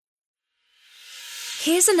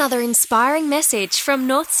Here's another inspiring message from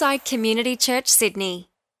Northside Community Church, Sydney.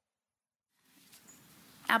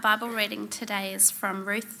 Our Bible reading today is from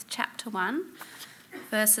Ruth chapter 1,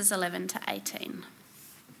 verses 11 to 18.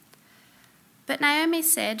 But Naomi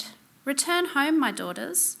said, "Return home, my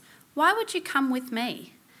daughters. Why would you come with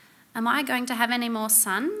me? Am I going to have any more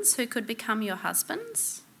sons who could become your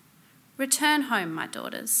husbands? Return home, my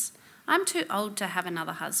daughters. I'm too old to have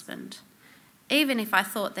another husband. Even if I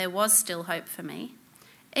thought there was still hope for me,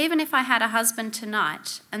 even if I had a husband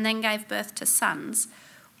tonight and then gave birth to sons,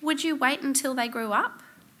 would you wait until they grew up?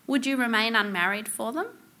 Would you remain unmarried for them?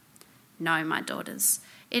 No, my daughters,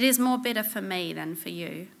 it is more bitter for me than for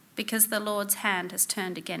you, because the Lord's hand has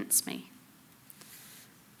turned against me."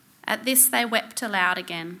 At this they wept aloud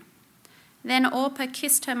again. Then Orpah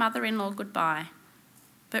kissed her mother-in-law goodbye,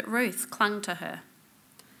 but Ruth clung to her.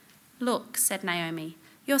 "Look," said Naomi,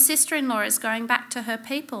 "your sister-in-law is going back to her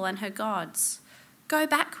people and her gods. Go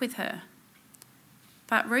back with her."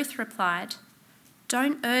 But Ruth replied,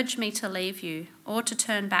 "Don't urge me to leave you or to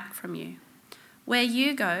turn back from you. Where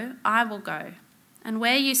you go, I will go, and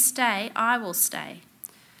where you stay, I will stay.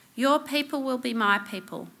 Your people will be my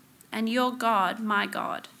people, and your God, my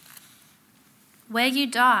God. Where you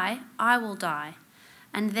die, I will die,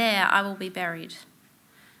 and there I will be buried.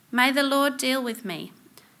 May the Lord deal with me,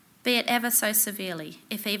 be it ever so severely,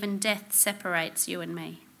 if even death separates you and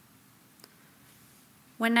me."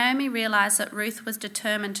 When Naomi realised that Ruth was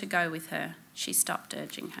determined to go with her, she stopped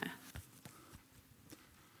urging her.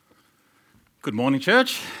 Good morning,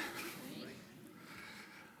 church.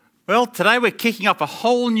 Well, today we're kicking off a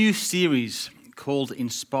whole new series called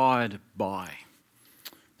Inspired By.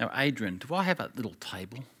 Now, Adrian, do I have a little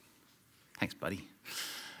table? Thanks, buddy.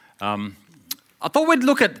 I thought we'd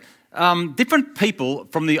look at different people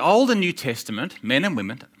from the Old and New Testament, men and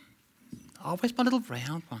women. Oh, where's my little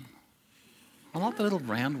round one? I like the little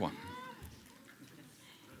round one.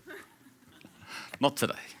 Not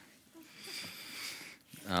today.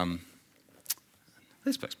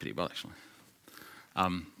 This works pretty well, actually.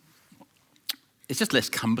 It's just less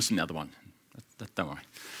cumbersome than the other one. Don't worry.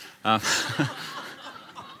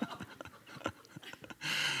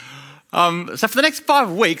 So for the next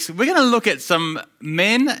 5 weeks, we're going to look at some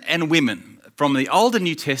men and women from the Old and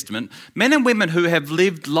New Testament, men and women who have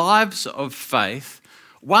lived lives of faith,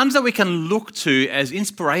 ones that we can look to as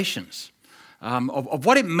inspirations of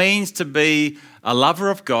what it means to be a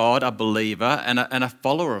lover of God, a believer, and a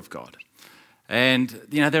follower of God. And,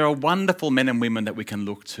 you know, there are wonderful men and women that we can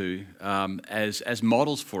look to as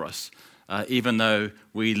models for us, even though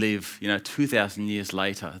we live, 2,000 years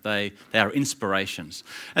later. They are inspirations.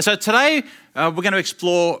 And so today we're going to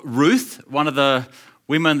explore Ruth, one of the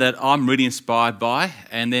women that I'm really inspired by.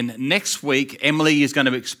 And then next week, Emily is going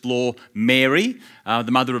to explore Mary,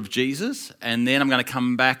 the mother of Jesus. And then I'm going to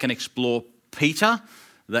come back and explore Peter,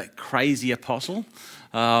 that crazy apostle.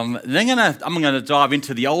 I'm going to dive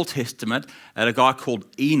into the Old Testament at a guy called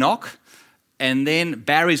Enoch. And then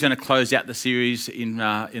Barry's going to close out the series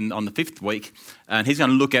on the 5th week. And he's going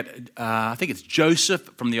to look at, I think it's Joseph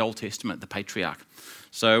from the Old Testament, the patriarch.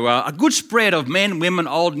 So a good spread of men, women,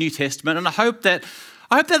 Old, New Testament. And I hope that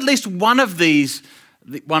at least one of these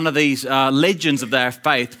legends of their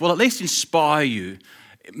faith will at least inspire you,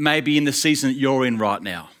 maybe in the season that you're in right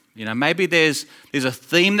now. Maybe there's a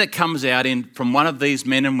theme that comes out from one of these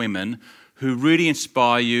men and women who really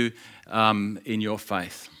inspire you in your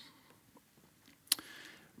faith.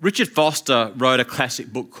 Richard Foster wrote a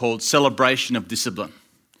classic book called Celebration of Discipline.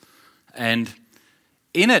 And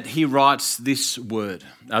in it, he writes this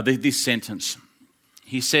sentence.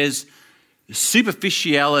 He says,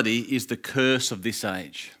 "Superficiality is the curse of this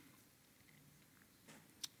age."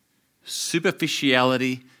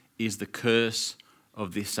 Superficiality is the curse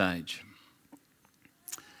of this age.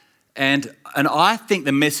 And I think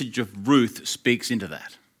the message of Ruth speaks into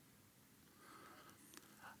that.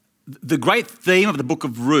 The great theme of the book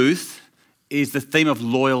of Ruth is the theme of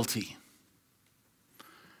loyalty.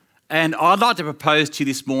 And I'd like to propose to you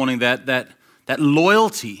this morning that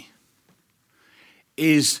loyalty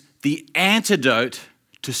is the antidote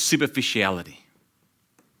to superficiality.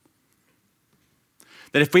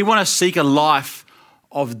 That if we want to seek a life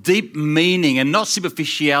of deep meaning and not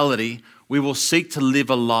superficiality, we will seek to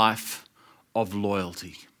live a life of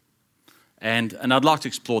loyalty. And I'd like to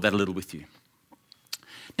explore that a little with you.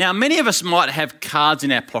 Now, many of us might have cards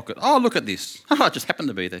in our pocket. Oh, look at this. Oh, it just happened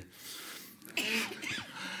to be there.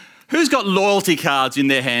 Who's got loyalty cards in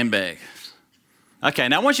their handbag? Okay,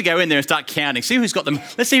 now I want you to go in there and start counting. See who's got them.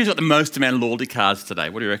 Let's see who's got the most amount of loyalty cards today.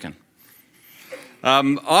 What do you reckon?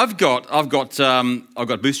 I've got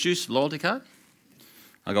Boost Juice loyalty card.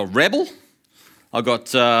 I've got Rebel. I've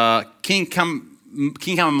got King Come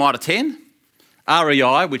and Mitre 10,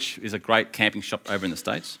 REI, which is a great camping shop over in the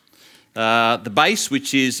States. The Base,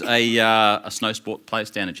 which is a snow sport place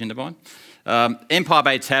down in Jindabyne. Empire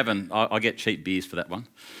Bay Tavern, I get cheap beers for that one.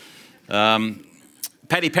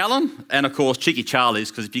 Paddy Pallon, and of course Cheeky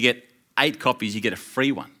Charlie's, because if you get 8 copies, you get a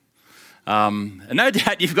free one. And no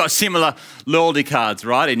doubt you've got similar loyalty cards,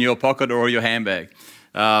 right, in your pocket or your handbag.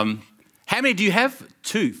 How many do you have?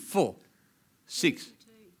 2, 4, 6,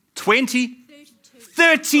 20?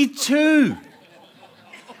 32.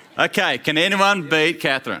 Okay, can anyone beat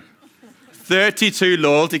Catherine? 32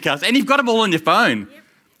 loyalty cards. And you've got them all on your phone. Yep.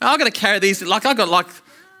 I've got to carry these.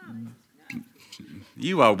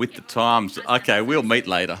 You are with the times. Okay, we'll meet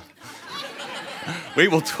later. We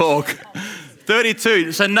will talk.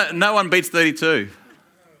 32. So no one beats 32.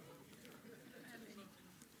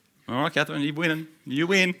 All right, Catherine, you're winning. You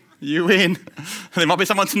win. There might be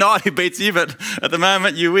someone tonight who beats you, but at the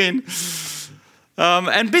moment you win.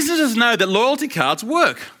 And businesses know that loyalty cards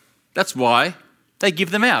work. That's why they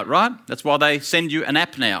give them out, right? That's why they send you an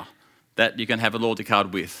app now that you can have a loyalty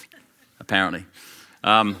card with, apparently.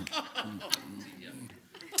 I'm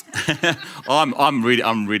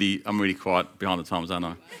really quite behind the times, aren't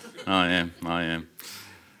I? I am.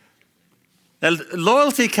 Now,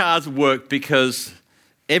 loyalty cards work because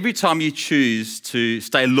every time you choose to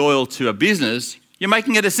stay loyal to a business, you're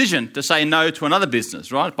making a decision to say no to another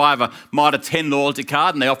business, right? If I have a Mitre 10 loyalty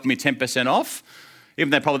card and they offer me 10% off, even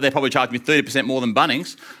though they probably charge me 30% more than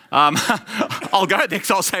Bunnings, I'll go there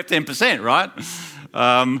because I'll save 10%, right?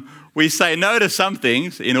 We say no to some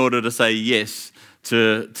things in order to say yes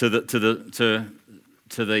to the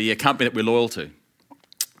company that we're loyal to.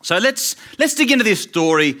 So let's dig into this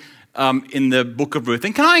story in the book of Ruth.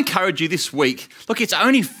 And can I encourage you this week? Look, it's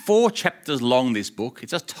only 4 chapters long, this book.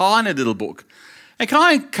 It's a tiny little book. And can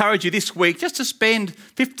I encourage you this week just to spend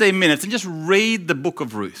 15 minutes and just read the book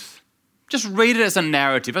of Ruth? Just read it as a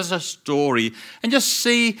narrative, as a story, and just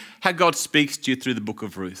see how God speaks to you through the book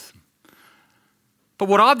of Ruth. But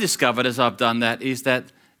what I've discovered as I've done that is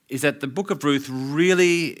that the book of Ruth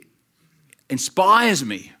really inspires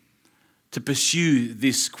me to pursue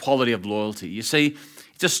this quality of loyalty. You see,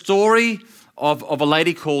 it's a story of a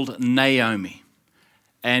lady called Naomi,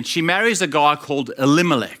 and she marries a guy called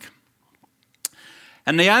Elimelech.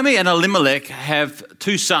 And Naomi and Elimelech have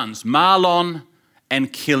 2 sons, Mahlon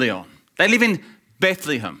and Chilion. They live in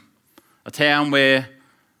Bethlehem, a town where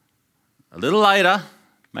a little later,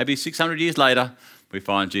 maybe 600 years later, we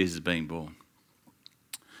find Jesus being born.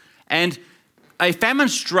 And a famine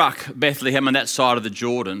struck Bethlehem on that side of the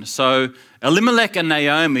Jordan. So Elimelech and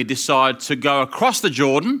Naomi decide to go across the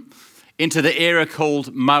Jordan into the area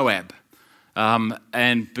called Moab,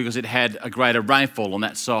 and because it had a greater rainfall on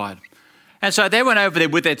that side. And so they went over there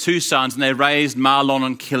with their 2 sons and they raised Mahlon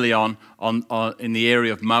and Chilion in the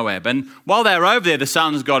area of Moab. And while they were over there, the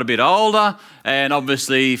sons got a bit older and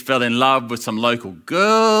obviously fell in love with some local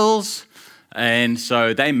girls. And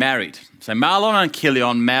so they married. So Mahlon and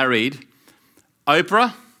Chilion married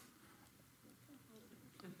Oprah.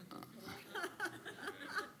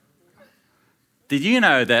 Did you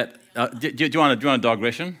know that? Do you want a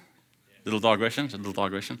digression? Little digression.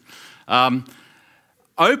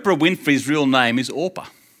 Oprah Winfrey's real name is Orpah.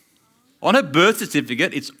 On her birth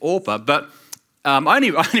certificate, it's Orpah, but I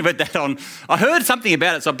only read that on. I heard something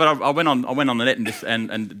about it, but I went on the net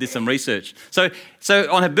and did some research. So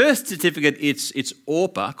on her birth certificate, it's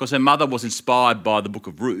Orpah because her mother was inspired by the book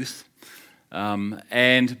of Ruth. But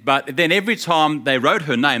then every time they wrote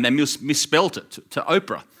her name, they misspelt it to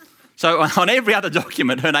Oprah. So on every other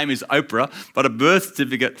document, her name is Oprah, but her birth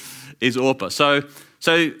certificate is Orpah. So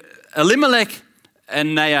Elimelech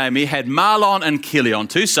and Naomi had Mahlon and Chilion,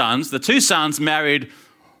 2 sons. The 2 sons married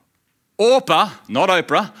Orpah, not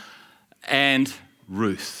Oprah, and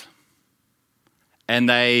Ruth. And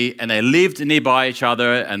they lived nearby each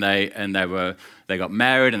other, and they got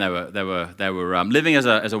married, and they were living as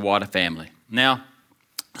a wider family. Now,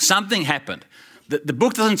 something happened. The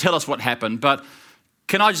book doesn't tell us what happened, but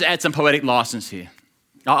can I just add some poetic license here?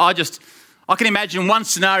 I can imagine one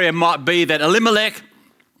scenario might be that Elimelech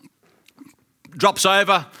drops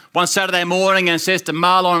over one Saturday morning and says to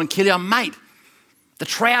Mahlon and Chilion, mate, the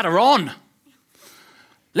trout are on.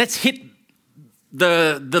 Let's hit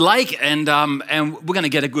the lake and we're going to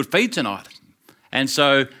get a good feed tonight. And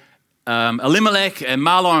so Elimelech and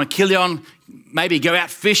Mahlon and Chilion maybe go out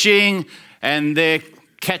fishing and they're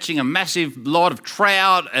catching a massive lot of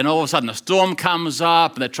trout, and all of a sudden a storm comes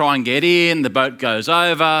up and they try and get in, the boat goes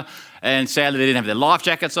over, and sadly they didn't have their life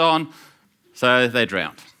jackets on, so they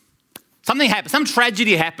drowned. Something happened, some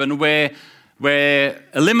tragedy happened where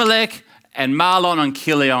Elimelech and Mahlon and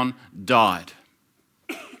Chilion died.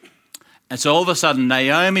 And so all of a sudden,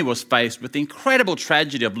 Naomi was faced with the incredible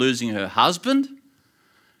tragedy of losing her husband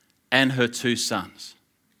and her 2 sons.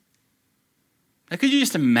 Now, could you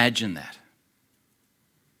just imagine that?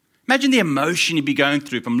 Imagine the emotion you'd be going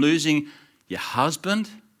through from losing your husband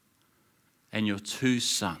and your 2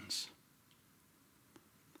 sons.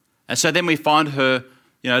 And so then we find her,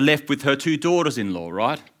 left with her 2 daughters-in-law,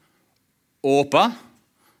 right? Orpah,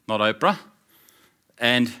 not Oprah,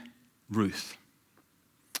 and Ruth.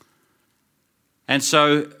 And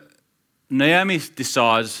so Naomi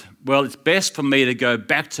decides, well, it's best for me to go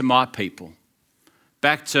back to my people,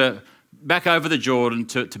 back over the Jordan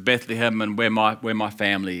to Bethlehem and where my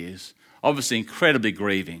family is. Obviously incredibly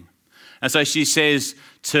grieving. And so she says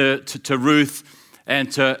to Ruth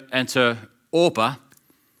and to Orpah,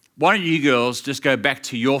 why don't you girls just go back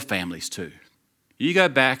to your families too? You go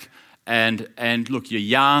back and look, you're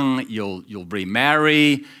young, you'll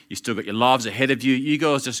remarry, you still got your lives ahead of you. You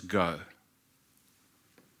girls just go.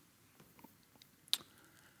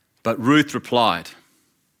 But Ruth replied,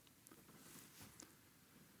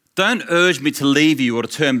 don't urge me to leave you or to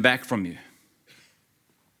turn back from you.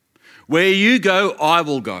 Where you go, I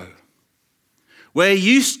will go. Where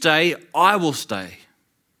you stay, I will stay.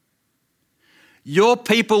 Your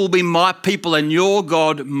people will be my people and your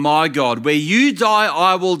God, my God. Where you die,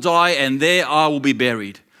 I will die, and there I will be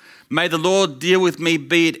buried. May the Lord deal with me,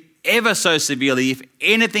 be it ever so severely, if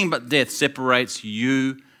anything but death separates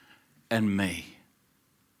you and me.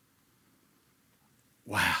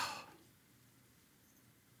 Wow.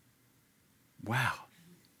 Wow.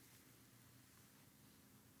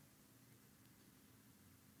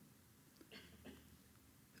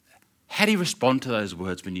 How do you respond to those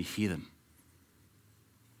words when you hear them?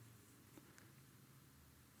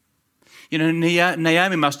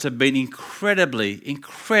 Naomi must have been incredibly,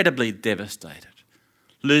 incredibly devastated,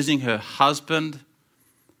 losing her husband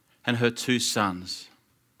and her 2 sons.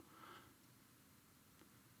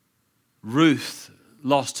 Ruth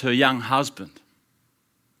lost her young husband.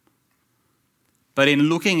 But in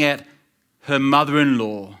looking at her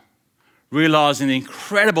mother-in-law, realising the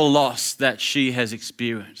incredible loss that she has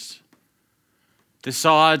experienced,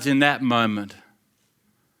 decides in that moment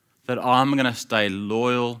that I'm going to stay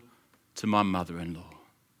loyal to my mother-in-law.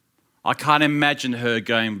 I can't imagine her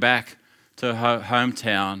going back to her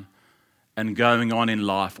hometown and going on in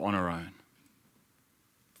life on her own.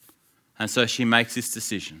 And so she makes this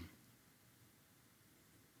decision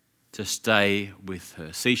to stay with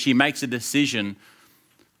her. See, she makes a decision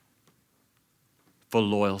for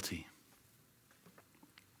loyalty.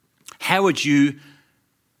 How would you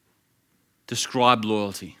describe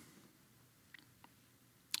loyalty?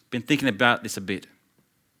 Been thinking about this a bit.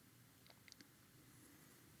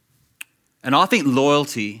 And I think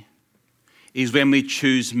loyalty is when we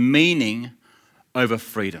choose meaning over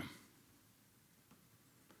freedom.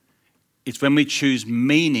 It's when we choose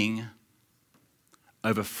meaning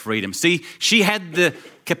over freedom. See, she had the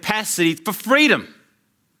capacity for freedom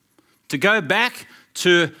to go back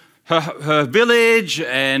to her village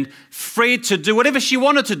and free to do whatever she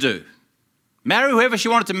wanted to do. Marry whoever she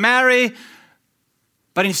wanted to marry.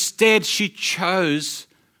 But instead she chose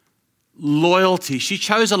loyalty. She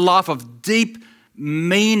chose a life of deep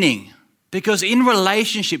meaning, because in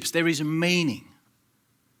relationships there is meaning.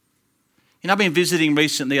 I've been visiting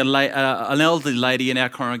recently an elderly lady in our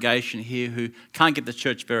congregation here who can't get to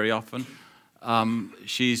church very often.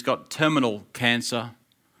 She's got terminal cancer.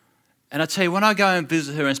 And I tell you, when I go and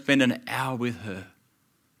visit her and spend an hour with her,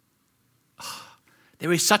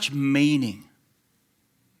 there is such meaning.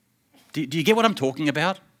 Do you get what I'm talking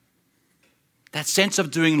about? That sense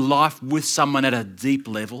of doing life with someone at a deep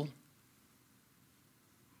level.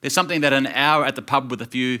 There's something that an hour at the pub with a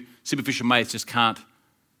few superficial mates just can't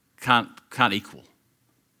equal.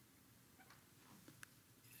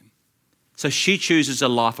 So she chooses a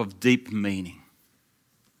life of deep meaning.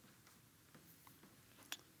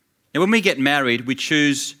 Now, when we get married, we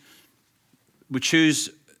choose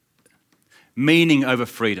meaning over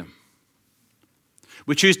freedom.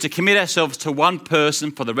 We choose to commit ourselves to one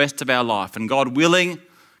person for the rest of our life. And God willing,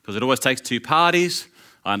 because it always takes 2 parties,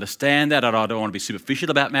 I understand that. I don't want to be superficial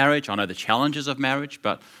about marriage. I know the challenges of marriage.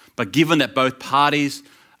 But given that both parties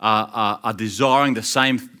are desiring the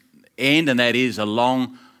same end, and that is a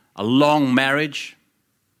long marriage,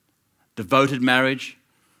 devoted marriage,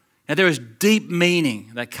 now there is deep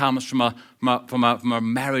meaning that comes from a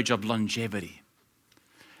marriage of longevity.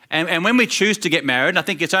 And when we choose to get married, I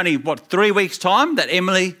think it's only, 3 weeks' time that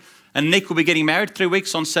Emily and Nick will be getting married, 3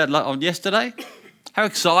 weeks on yesterday. How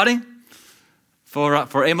exciting.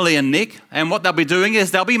 for Emily and Nick. And what they'll be doing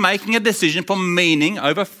is they'll be making a decision for meaning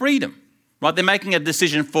over freedom. Right? They're making a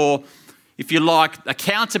decision for, if you like,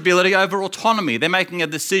 accountability over autonomy. They're making a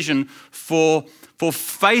decision for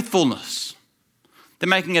faithfulness. They're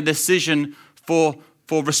making a decision for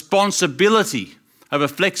responsibility over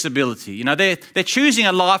flexibility. You know, they're choosing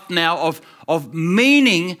a life now of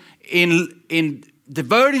meaning in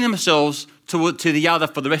devoting themselves to the other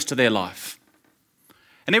for the rest of their life.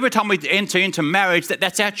 And every time we enter into marriage,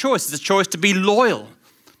 that's our choice. It's a choice to be loyal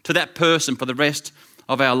to that person for the rest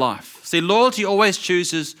of our life. See, loyalty always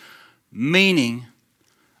chooses meaning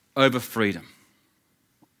over freedom.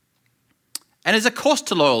 And there's a cost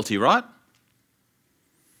to loyalty, right?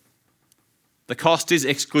 The cost is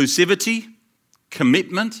exclusivity,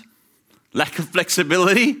 commitment, lack of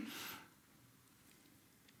flexibility.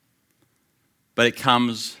 But it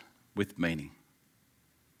comes with meaning.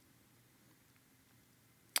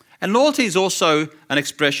 And loyalty is also an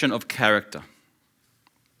expression of character.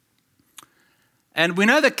 And we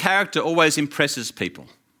know that character always impresses people.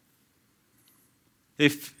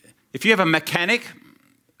 If you have a mechanic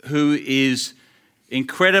who is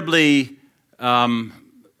incredibly, has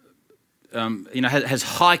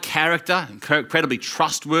high character, incredibly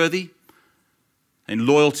trustworthy, and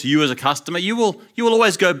loyal to you as a customer, you will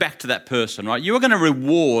always go back to that person, right? You are going to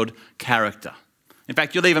reward character. In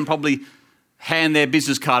fact, you'll even probably hand their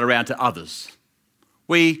business card around to others.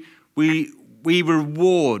 We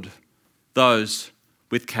reward those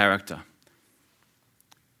with character.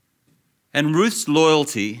 And Ruth's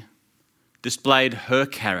loyalty displayed her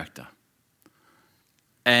character.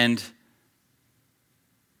 And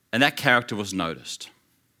that character was noticed.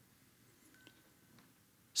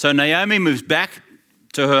 So Naomi moves back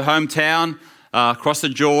to her hometown, across the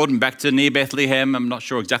Jordan, back to near Bethlehem. I'm not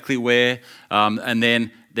sure exactly where. And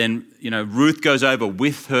then Ruth goes over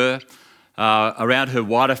with her around her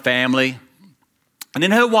wider family. And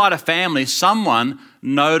in her wider family, someone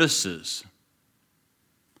notices.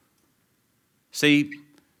 See,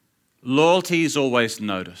 loyalty is always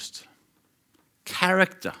noticed.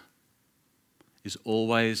 Character is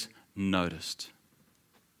always noticed.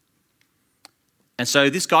 And so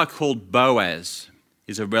this guy called Boaz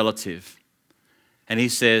is a relative. And he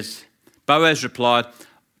says, Boaz replied,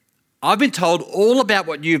 I've been told all about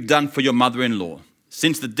what you've done for your mother-in-law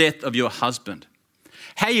since the death of your husband.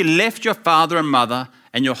 How you left your father and mother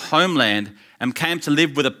and your homeland and came to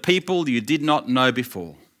live with a people you did not know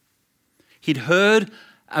before. He'd heard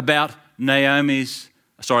about Ruth's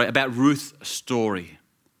story,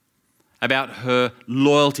 about her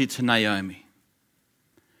loyalty to Naomi.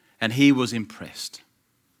 And he was impressed.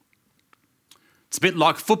 It's a bit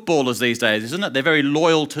like footballers these days, isn't it? They're very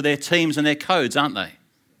loyal to their teams and their codes, aren't they?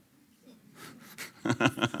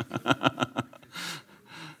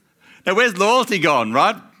 Now, where's loyalty gone,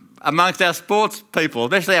 right? Amongst our sports people,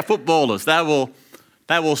 especially our footballers. They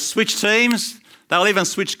will switch teams. They'll even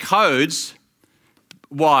switch codes.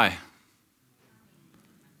 Why?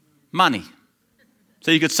 Money. So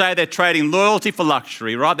you could say they're trading loyalty for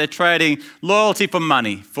luxury, right? They're trading loyalty for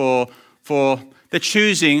money, they're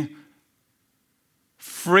choosing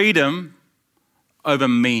freedom over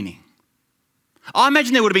meaning. I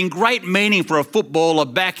imagine there would have been great meaning for a footballer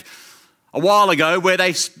back a while ago where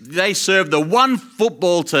they served the one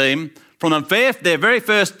football team from their very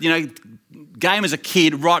first game as a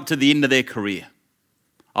kid right to the end of their career.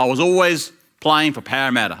 I was always playing for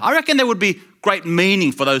Parramatta. I reckon there would be great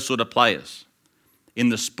meaning for those sort of players in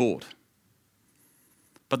the sport.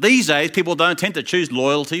 But these days, people don't tend to choose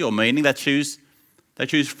loyalty or meaning. They choose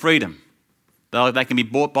freedom. They can be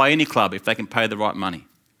bought by any club if they can pay the right money.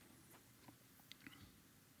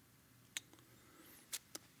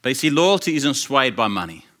 But you see, loyalty isn't swayed by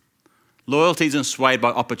money. Loyalty isn't swayed by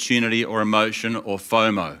opportunity or emotion or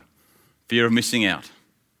FOMO, fear of missing out.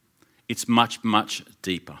 It's much, much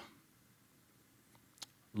deeper.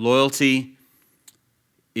 Loyalty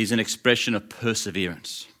is an expression of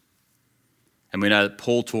perseverance. And we know that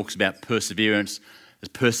Paul talks about perseverance as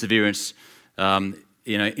perseverance, not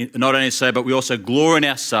only so, but we also glory in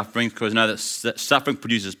our sufferings because we know that suffering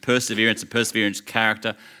produces perseverance, and perseverance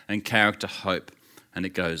character, and character hope. And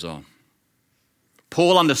it goes on.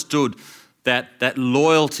 Paul understood that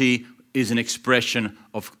loyalty is an expression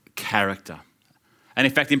of character. And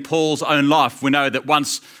in fact, in Paul's own life, we know that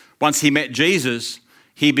once he met Jesus,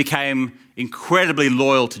 he became incredibly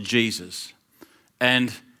loyal to Jesus.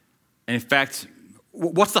 And in fact,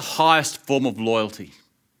 what's the highest form of loyalty?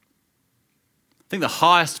 I think the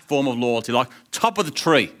highest form of loyalty, like top of the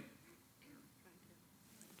tree,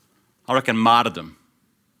 I reckon martyrdom.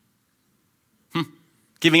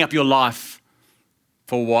 Giving up your life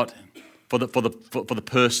for for the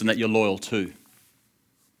person that you're loyal to.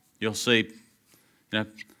 You'll see,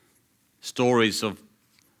 stories of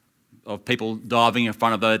people diving in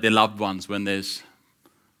front of their loved ones when there's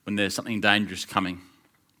something dangerous coming.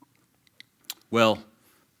 Well,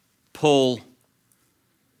 Paul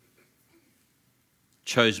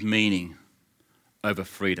chose meaning over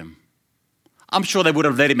freedom. I'm sure they would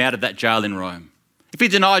have let him out of that jail in Rome. If he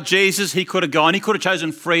denied Jesus, he could have gone. He could have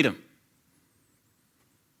chosen freedom.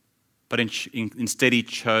 But instead he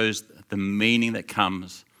chose the meaning that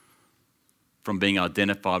comes from being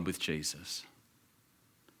identified with Jesus.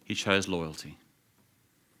 He chose loyalty.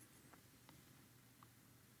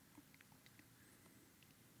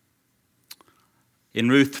 In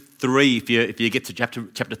Ruth 3, if you get to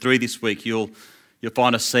chapter 3 this week, you'll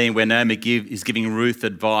find a scene where Naomi is giving Ruth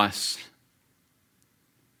advice.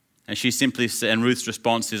 And she simply said, and Ruth's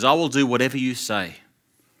response is, "I will do whatever you say,"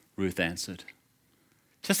 Ruth answered.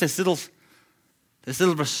 Just this little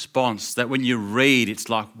response that when you read, it's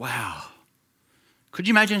like, wow. Could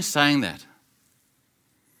you imagine saying that?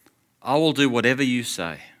 I will do whatever you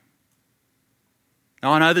say.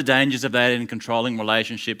 Now, I know the dangers of that in controlling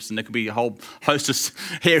relationships, and there could be a whole host of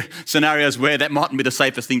scenarios where that mightn't be the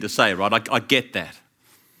safest thing to say, right? I get that.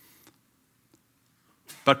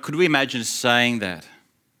 But could we imagine saying that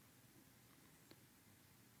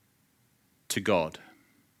to God?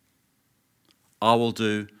 I will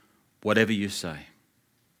do whatever you say.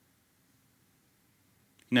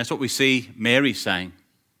 That's what we see Mary saying,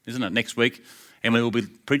 isn't it? Next week, Emily will be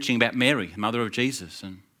preaching about Mary, mother of Jesus,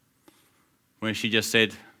 and where she just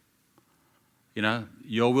said,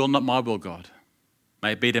 your will, not my will, God.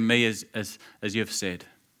 May it be to me as you have said.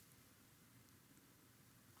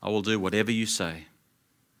 I will do whatever you say.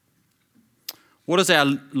 What does our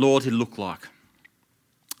loyalty look like?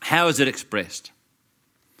 How is it expressed?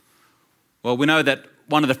 Well, we know that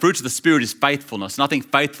one of the fruits of the Spirit is faithfulness, and I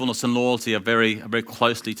think faithfulness and loyalty are very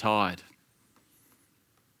closely tied.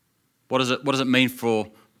 What does it mean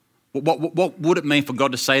for? What would it mean for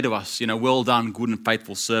God to say to us, well done, good and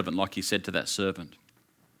faithful servant, like he said to that servant?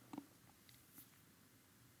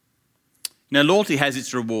 Loyalty has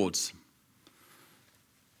its rewards.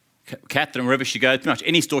 Catherine, wherever she goes, pretty much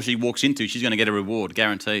any store she walks into, she's going to get a reward,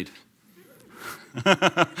 guaranteed.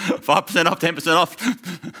 5% off, 10%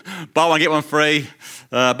 off, buy one, get one free,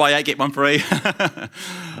 buy 8, get one free.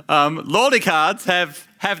 Loyalty cards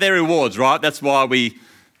have their rewards, right? That's why we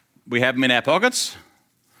have them in our pockets.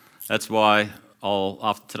 That's why I'll,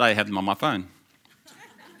 after today, have them on my phone.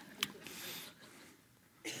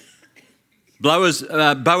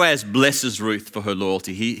 Boaz blesses Ruth for her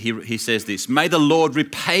loyalty. He says this, "May the Lord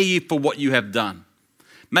repay you for what you have done.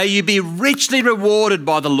 May you be richly rewarded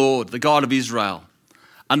by the Lord, the God of Israel,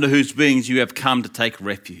 under whose wings you have come to take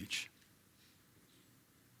refuge."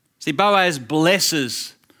 See, Boaz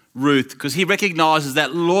blesses Ruth because he recognises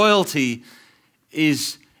that loyalty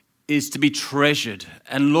is to be treasured,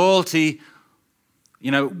 and loyalty,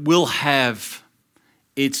 will have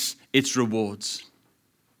its rewards.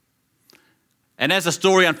 And as the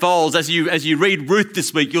story unfolds, as you read Ruth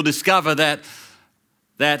this week, you'll discover that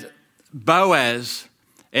Boaz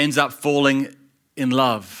ends up falling in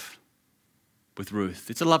love with Ruth.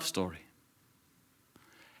 It's a love story.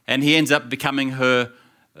 And he ends up becoming her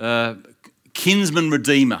kinsman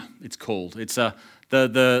redeemer, it's called. It's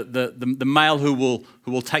the male who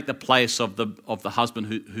will take the place of the husband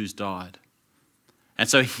who's died. And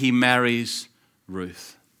so he marries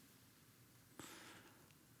Ruth.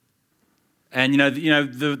 And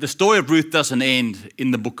the story of Ruth doesn't end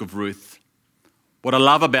in the book of Ruth. What I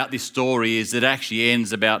love about this story is that it actually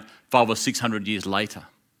ends about 500 or 600 years later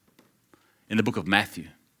in the book of Matthew.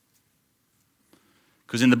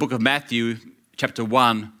 Because in the book of Matthew, chapter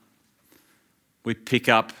 1, we pick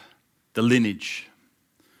up the lineage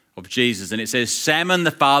of Jesus. And it says, Salmon,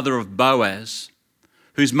 the father of Boaz,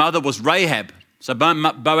 whose mother was Rahab. So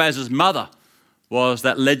Boaz's mother was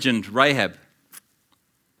that legend Rahab.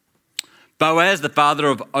 Boaz, the father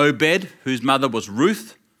of Obed, whose mother was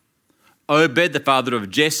Ruth. Obed, the father of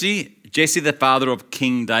Jesse. Jesse, the father of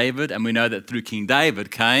King David. And we know that through King David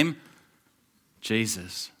came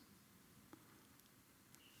Jesus.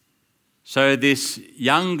 So this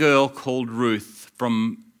young girl called Ruth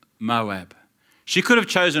from Moab, she could have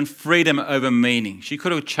chosen freedom over meaning. She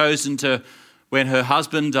could have chosen to, when her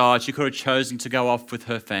husband died, she could have chosen to go off with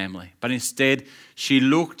her family. But instead, she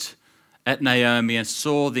looked at Naomi and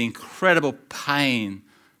saw the incredible pain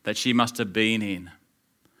that she must have been in.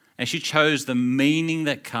 And she chose the meaning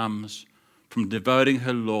that comes from devoting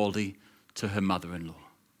her loyalty to her mother-in-law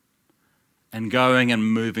and going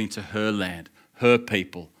and moving to her land, her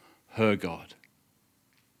people, her God.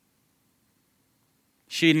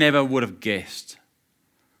 She never would have guessed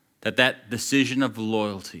that decision of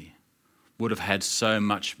loyalty would have had so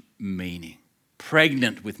much meaning,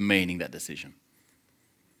 pregnant with meaning, that decision.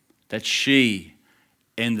 That she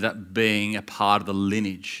ended up being a part of the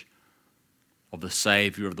lineage of the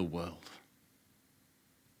Saviour of the world.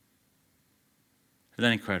 Isn't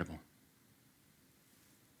that incredible?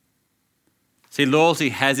 See, loyalty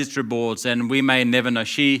has its rewards, and we may never know.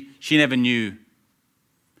 She never knew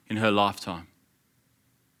in her lifetime.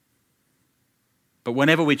 But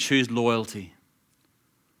whenever we choose loyalty,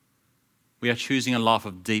 we are choosing a life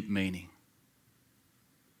of deep meaning.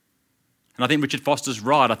 And I think Richard Foster's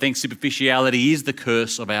right. I think superficiality is the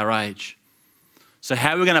curse of our age. So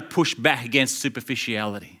how are we going to push back against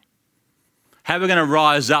superficiality? How are we going to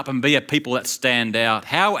rise up and be a people that stand out?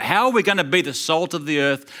 How are we going to be the salt of the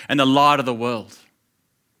earth and the light of the world?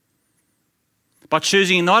 By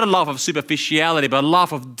choosing not a life of superficiality, but a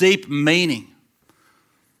life of deep meaning.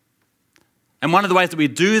 And one of the ways that we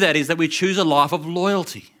do that is that we choose a life of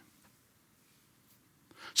loyalty.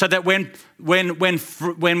 So that when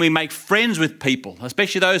we make friends with people,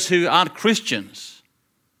 especially those who aren't Christians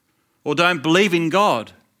or don't believe in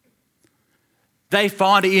God, they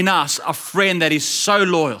find in us a friend that is so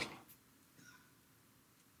loyal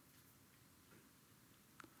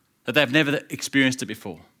that they've never experienced it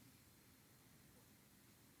before.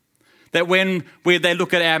 That when they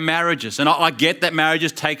look at our marriages, and I get that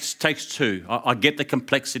marriages takes two. I get the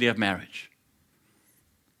complexity of marriage.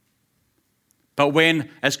 But when,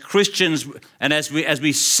 as Christians, and as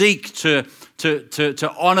we seek to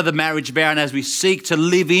honour the marriage vow, and as we seek to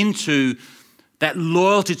live into that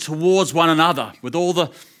loyalty towards one another, with all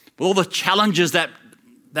the challenges that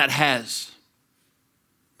has.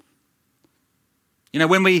 You know,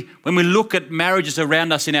 when we look at marriages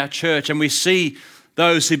around us in our church, and we see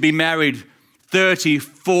those who've been married 30,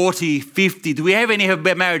 40, 50. Do we have any who have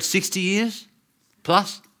been married 60 years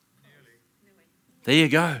plus? There you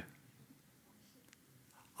go.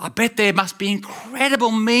 I bet there must be incredible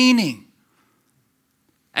meaning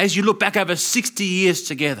as you look back over 60 years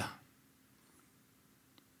together.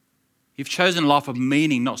 You've chosen a life of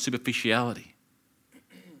meaning, not superficiality.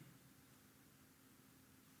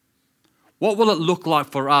 What will it look like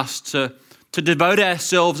for us to devote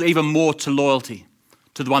ourselves even more to loyalty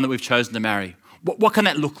to the one that we've chosen to marry? What can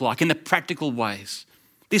that look like in the practical ways?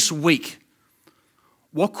 This week,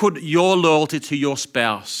 what could your loyalty to your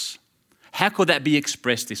spouse, how could that be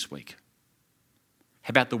expressed this week? How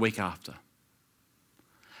about the week after?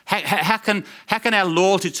 How can our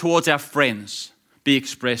loyalty towards our friends be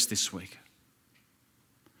expressed this week?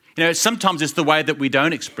 You know, sometimes it's the way that we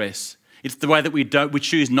don't express. It's the way that we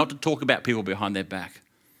choose not to talk about people behind their back.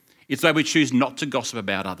 It's the way we choose not to gossip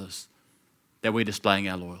about others that we're displaying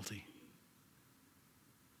our loyalty,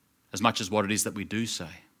 as much as what it is that we do say.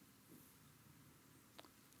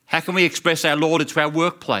 How can we express our loyalty to our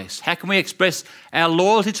workplace? How can we express our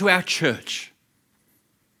loyalty to our church?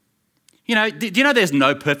 You know, do you know there's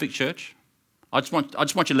no perfect church? I just want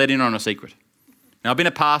you to let in on a secret. Now, I've been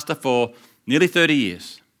a pastor for nearly 30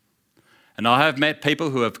 years, and I have met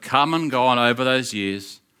people who have come and gone over those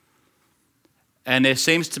years, and there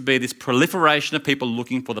seems to be this proliferation of people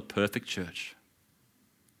looking for the perfect church.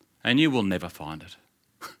 And you will never find it.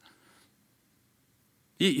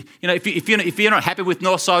 You know, if you're not happy with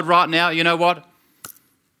Northside right now, you know what?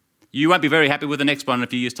 You won't be very happy with the next one in a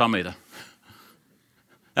few years' time either.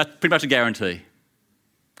 That's pretty much a guarantee.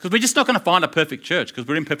 Because we're just not going to find a perfect church because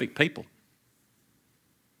we're imperfect people.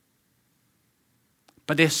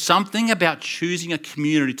 But there's something about choosing a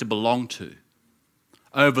community to belong to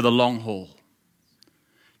over the long haul.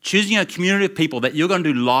 Choosing a community of people that you're going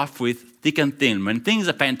to do life with thick and thin, when things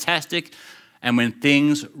are fantastic and when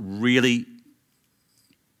things really...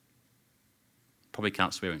 Probably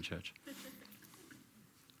can't swear in church.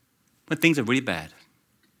 When things are really bad.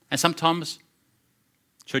 And sometimes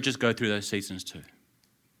churches go through those seasons too.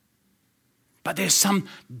 But there's some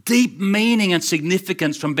deep meaning and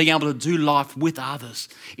significance from being able to do life with others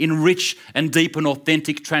in rich and deep and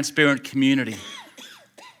authentic, transparent community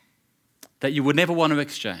that you would never want to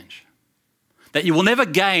exchange. That you will never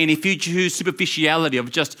gain if you choose superficiality of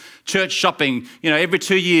just church shopping. You know, every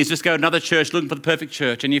 2 years, just go to another church looking for the perfect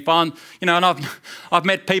church. And you find, you know, and I've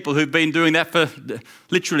met people who've been doing that for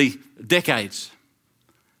literally decades.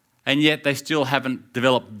 And yet they still haven't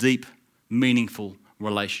developed deep, meaningful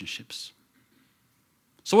relationships.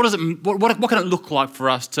 So what can it look like for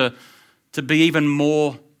us to be even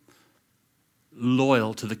more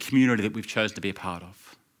loyal to the community that we've chosen to be a part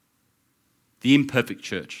of? The imperfect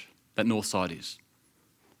church that Northside is,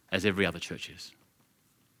 as every other church is.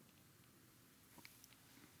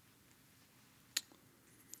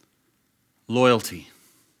 loyalty.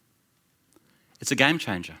 It's a game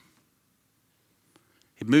changer.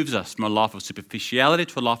 It moves us from a life of superficiality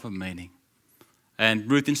to a life of meaning. And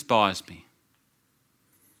Ruth inspires me.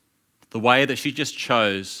 The way that she just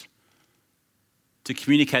chose to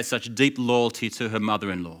communicate such deep loyalty to her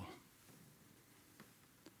mother-in-law.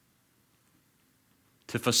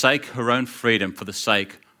 To forsake her own freedom for the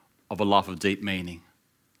sake of a life of deep meaning.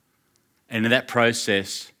 And in that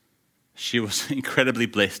process, she was incredibly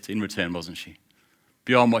blessed in return, wasn't she?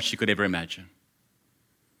 Beyond what she could ever imagine.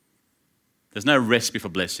 There's no recipe for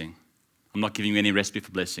blessing. I'm not giving you any recipe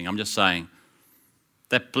for blessing. I'm just saying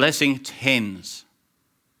that blessing tends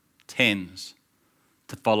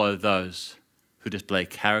to follow those who display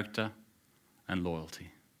character and loyalty.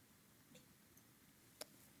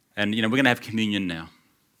 And, we're going to have communion now.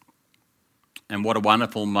 And what a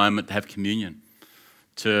wonderful moment to have communion.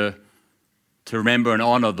 To remember and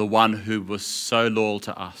honour the one who was so loyal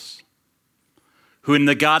to us. Who in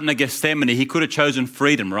the Garden of Gethsemane, he could have chosen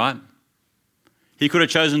freedom, right? He could have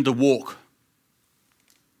chosen to walk.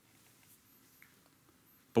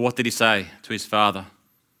 But what did he say to his Father?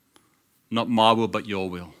 Not my will, but your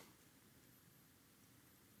will.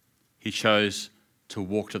 He chose to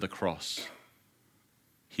walk to the cross.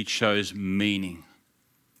 He chose meaning.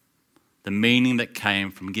 The meaning that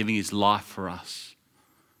came from giving his life for us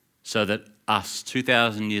so that us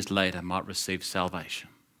 2,000 years later might receive salvation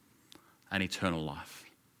and eternal life.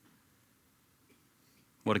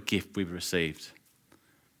 What a gift we've received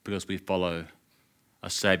because we follow a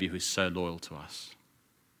Saviour who is so loyal to us.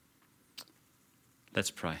 Let's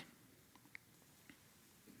pray.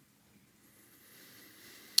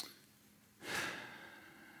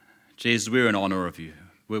 Jesus, we're in honour of you.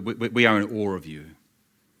 We are in awe of you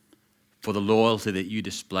for the loyalty that you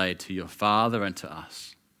displayed to your Father and to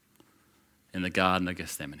us in the Garden of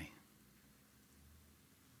Gethsemane.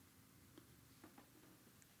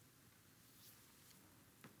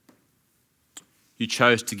 You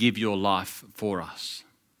chose to give your life for us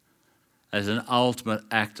as an ultimate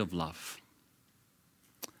act of love.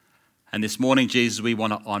 And this morning, Jesus, we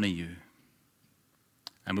want to honour you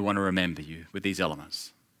and we want to remember you with these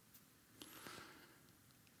elements.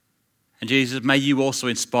 And Jesus, may you also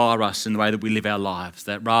inspire us in the way that we live our lives,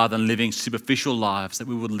 that rather than living superficial lives, that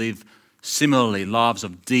we would live similarly lives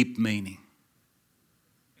of deep meaning.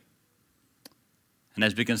 And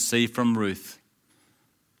as we can see from Ruth,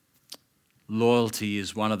 loyalty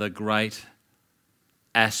is one of the great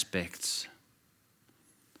aspects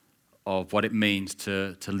of what it means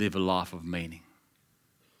to live a life of meaning.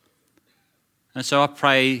 And so I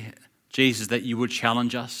pray, Jesus, that you would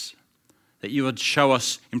challenge us, that you would show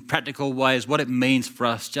us in practical ways what it means for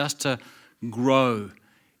us just to grow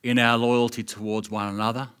in our loyalty towards one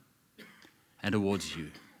another and towards you.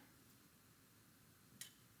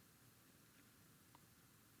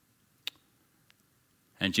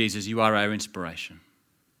 And Jesus, you are our inspiration.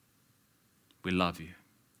 We love you.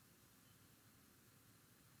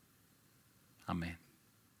 Amen.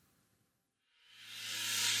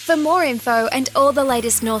 For more info and all the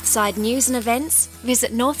latest Northside news and events,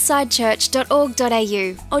 visit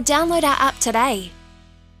northsidechurch.org.au or download our app today.